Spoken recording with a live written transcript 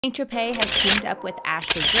St.Tropez has teamed up with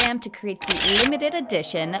Ashley Graham to create the limited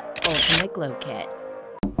edition Ultimate Glow Kit.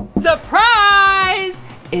 Surprise!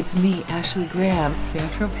 It's me, Ashley Graham.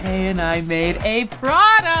 St.Tropez and I made a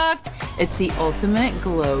product. It's the Ultimate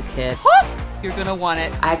Glow Kit. Whoop! You're gonna want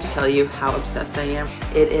it. I have to tell you how obsessed I am.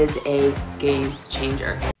 It is a game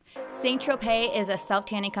changer. St.Tropez is a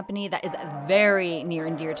self-tanning company that is very near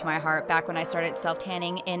and dear to my heart. Back when I started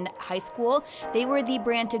self-tanning in high school, they were the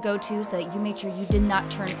brand to go to so that you made sure you did not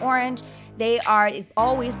turn orange. They are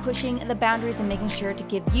always pushing the boundaries and making sure to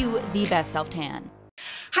give you the best self-tan.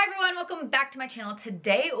 Hi everyone, welcome back to my channel.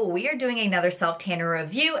 Today we are doing another self-tanner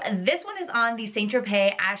review. This one is on the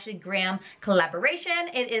St.Tropez Ashley Graham collaboration.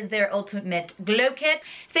 It is their Ultimate Glow Kit.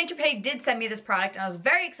 St.Tropez did send me this product and I was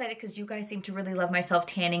very excited because you guys seem to really love my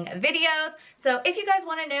self-tanning videos. So if you guys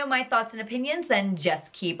want to know my thoughts and opinions, then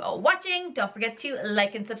just keep watching. Don't forget to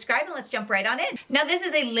like and subscribe and let's jump right on in. Now this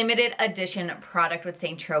is a limited edition product with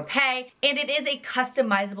St.Tropez and it is a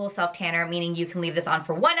customizable self-tanner, meaning you can leave this on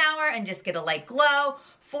for 1 hour and just get a light glow.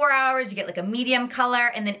 4 hours, you get like a medium color,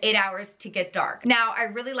 and then 8 hours to get dark. Now, I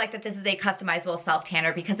really like that this is a customizable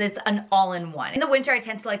self-tanner because it's an all-in-one. In the winter, I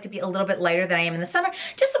tend to like to be a little bit lighter than I am in the summer,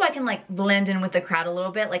 just so I can like blend in with the crowd a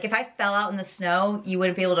little bit. Like if I fell out in the snow, you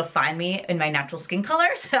wouldn't be able to find me in my natural skin color.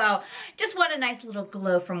 So just want a nice little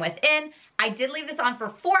glow from within. I did leave this on for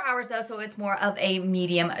 4 hours though, so it's more of a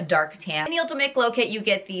medium dark tan. In the Ultimate Glow Kit, you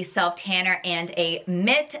get the self-tanner and a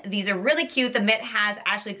mitt. These are really cute. The mitt has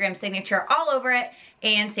Ashley Graham's signature all over it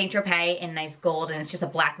and St.Tropez in nice gold, and it's just a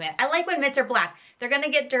black mitt. I like when mitts are black. They're gonna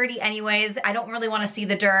get dirty anyways. I don't really wanna see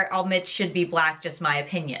the dirt. All mitts should be black, just my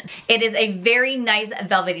opinion. It is a very nice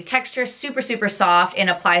velvety texture, super, super soft, and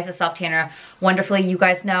applies the self-tanner wonderfully. You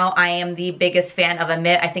guys know I am the biggest fan of a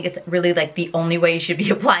mitt. I think it's really like the only way you should be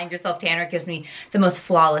applying your self-tanner. It gives me the most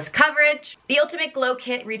flawless coverage. The Ultimate Glow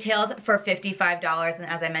Kit retails for $55, and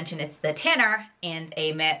as I mentioned, it's the tanner and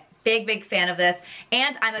a mitt. Big, big fan of this.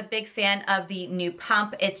 And I'm a big fan of the new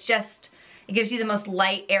pump. It's just, it gives you the most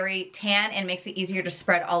light, airy tan and makes it easier to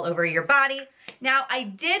spread all over your body. Now, I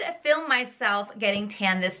did film myself getting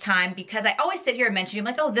tan this time because I always sit here and mention, I'm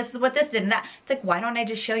like, oh, this is what this did and that. It's like, why don't I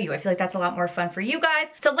just show you? I feel like that's a lot more fun for you guys.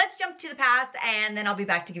 So let's jump to the past and then I'll be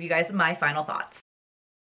back to give you guys my final thoughts.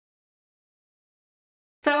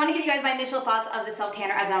 So I want to give you guys my initial thoughts of the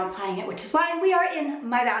self-tanner as I'm applying it, which is why we are in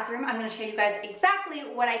my bathroom. I'm going to show you guys exactly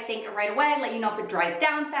what I think right away, let you know if it dries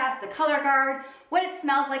down fast, the color guard, what it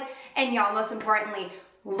smells like, and y'all, most importantly,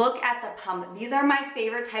 look at the pump. These are my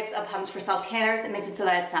favorite types of pumps for self-tanners. It makes it so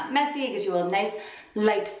that it's not messy. It gives you a nice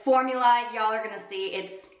light formula. Y'all are going to see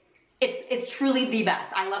it's truly the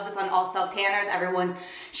best. I love this on all self-tanners. Everyone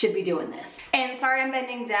should be doing this. And sorry I'm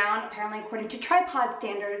bending down. Apparently, according to tripod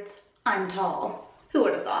standards, I'm tall. Who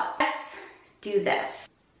would have thought? Let's do this.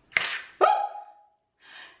 Woo!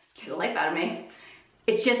 Scared the life out of me.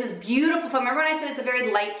 It's just this beautiful foam. Remember when I said it's a very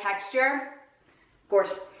light texture?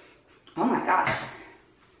 Gorgeous. Oh my gosh.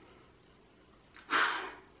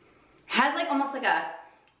 Has like almost like a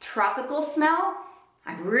tropical smell.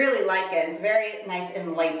 I really like it. It's very nice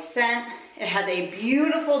and light scent. It has a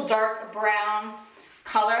beautiful dark brown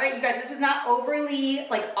color. You guys, this is not overly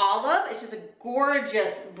like olive. It's just a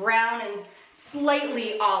gorgeous brown and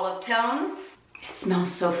slightly olive tone. It smells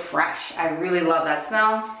so fresh. I really love that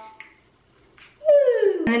smell.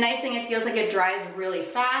 Woo. And the nice thing, it feels like it dries really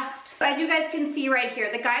fast. As you guys can see right here,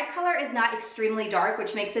 the guide color is not extremely dark,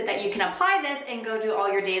 which makes it that you can apply this and go do all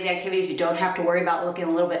your daily activities. You don't have to worry about looking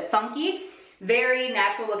a little bit funky. Very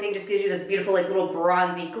natural looking, just gives you this beautiful like little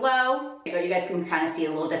bronzy glow. There you go, you guys can kind of see a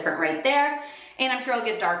little different right there. And I'm sure it'll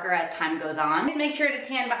get darker as time goes on. Just make sure to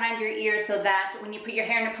tan behind your ears so that when you put your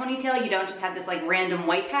hair in a ponytail, you don't just have this like random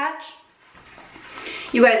white patch.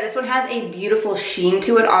 You guys, this one has a beautiful sheen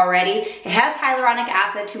to it already. It has hyaluronic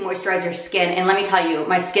acid to moisturize your skin. And let me tell you,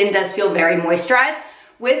 my skin does feel very moisturized.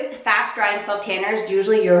 With fast drying self-tanners,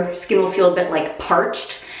 usually your skin will feel a bit like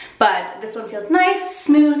parched. But this one feels nice,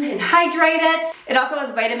 smooth, and hydrated. It also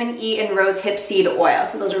has vitamin E and rose hip seed oil.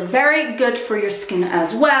 So those are very good for your skin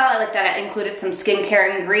as well. I like that I included some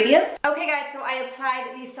skincare ingredients. Okay guys, so I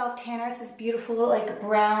applied these self-tanners, this beautiful like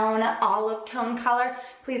brown olive tone color.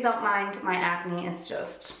 Please don't mind my acne, it's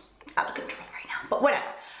just, it's out of control right now, but whatever.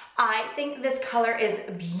 I think this color is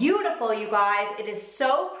beautiful, you guys. It is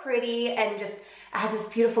so pretty and just has this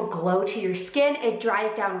beautiful glow to your skin. It dries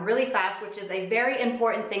down really fast, which is a very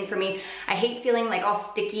important thing for me. I hate feeling like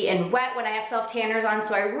all sticky and wet when I have self-tanners on,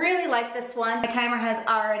 so I really like this one. My timer has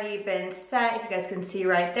already been set, if you guys can see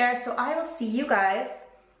right there, so I will see you guys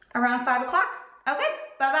around 5 o'clock. Okay,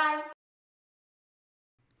 bye-bye.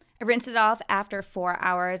 I rinsed it off after 4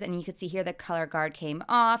 hours, and you can see here the color guard came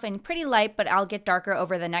off and pretty light, but I'll get darker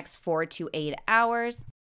over the next 4 to 8 hours.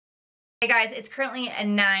 Hey guys, it's currently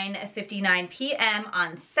 9:59 p.m.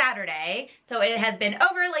 on Saturday, so it has been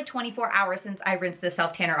over like 24 hours since I rinsed the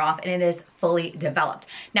self tanner off, and it is fully developed.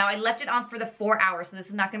 Now I left it on for the 4 hours, so this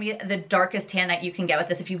is not going to be the darkest tan that you can get with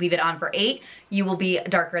this. If you leave it on for 8, you will be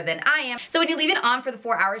darker than I am. So when you leave it on for the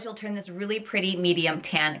 4 hours, you'll turn this really pretty medium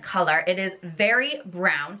tan color. It is very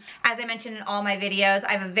brown. As I mentioned in all my videos,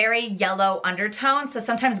 I have a very yellow undertone, so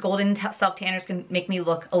sometimes golden self tanners can make me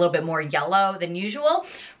look a little bit more yellow than usual.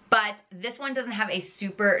 But this one doesn't have a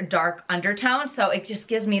super dark undertone, so it just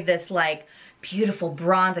gives me this like beautiful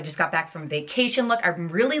bronze. I just got back from vacation look. I'm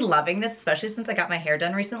really loving this, especially since I got my hair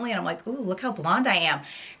done recently, and I'm like, ooh, look how blonde I am.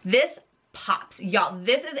 This pops. Y'all,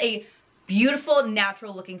 this is a beautiful,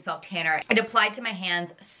 natural looking self tanner. It applied to my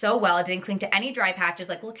hands so well. It didn't cling to any dry patches.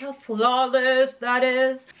 Like, look how flawless that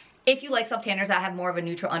is. If you like self tanners that have more of a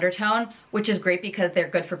neutral undertone, which is great because they're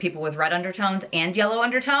good for people with red undertones and yellow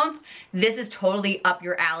undertones, this is totally up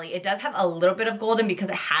your alley. It does have a little bit of golden because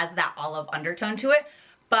it has that olive undertone to it,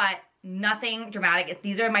 but nothing dramatic.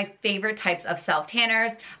 These are my favorite types of self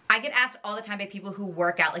tanners. I get asked all the time by people who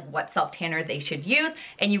work out like what self tanner they should use,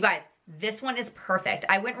 and you guys, this one is perfect.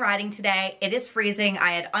 I went riding today. It is freezing.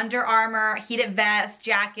 I had Under Armour, heated vest,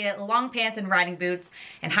 jacket, long pants and riding boots,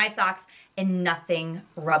 and high socks, and nothing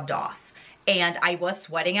rubbed off. And I was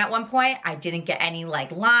sweating at one point. I didn't get any like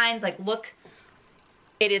lines. Like, look,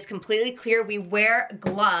 it is completely clear. We wear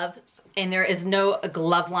gloves and there is no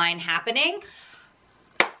glove line happening.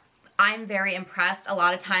 I'm very impressed. A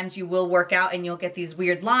lot of times you will work out and you'll get these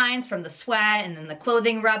weird lines from the sweat and then the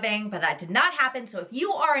clothing rubbing, but that did not happen. So if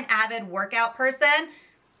you are an avid workout person,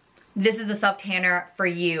 this is the self tanner for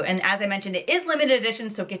you. And as I mentioned, it is limited edition,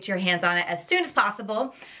 so get your hands on it as soon as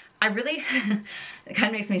possible. I really, it kind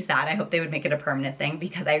of makes me sad. I hope they would make it a permanent thing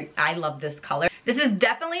because I love this color. This is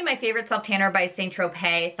definitely my favorite self tanner by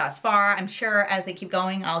St.Tropez thus far. I'm sure as they keep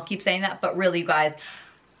going, I'll keep saying that, but really you guys,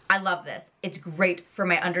 I love this. It's great for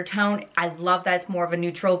my undertone. I love that it's more of a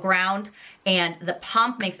neutral ground, and the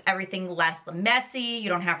pump makes everything less messy. You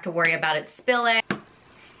don't have to worry about it spilling.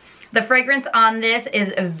 The fragrance on this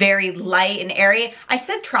is very light and airy. I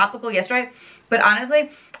said tropical yesterday, but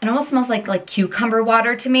honestly, it almost smells like cucumber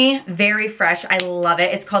water to me. Very fresh. I love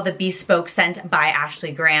it. It's called the Bespoke Scent by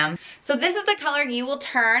Ashley Graham. So this is the color you will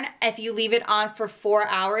turn if you leave it on for 4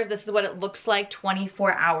 hours. This is what it looks like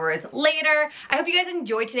 24 hours later. I hope you guys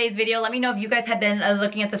enjoyed today's video. Let me know if you guys have been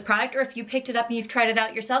looking at this product or if you picked it up and you've tried it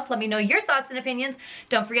out yourself. Let me know your thoughts and opinions.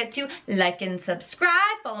 Don't forget to like and subscribe.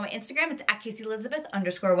 Follow my Instagram. It's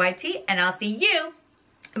 @CaseyElizabeth_YT, and I'll see you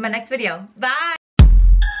in my next video. Bye.